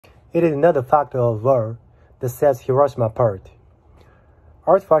It is another factor of war that sets Hiroshima apart.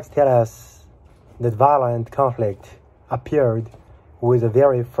 Artifacts tell us that violent conflict appeared with the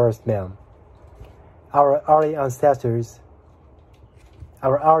very first man. Our early ancestors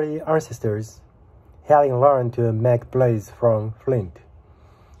having learned to make blades from flint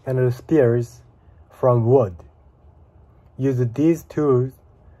and spears from wood, used these tools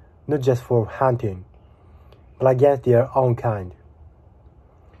not just for hunting, but against their own kind.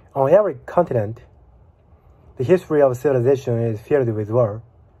 On every continent, the history of civilization is filled with war,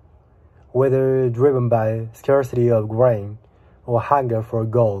 whether driven by scarcity of grain or hunger for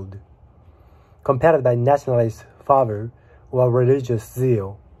gold, compelled by nationalist fervor or religious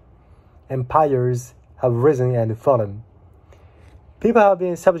zeal. Empires have risen and fallen. People have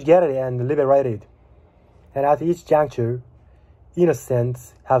been subjugated and liberated, and at each juncture,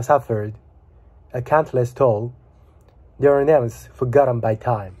 innocents have suffered a countless toll, their names forgotten by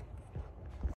time.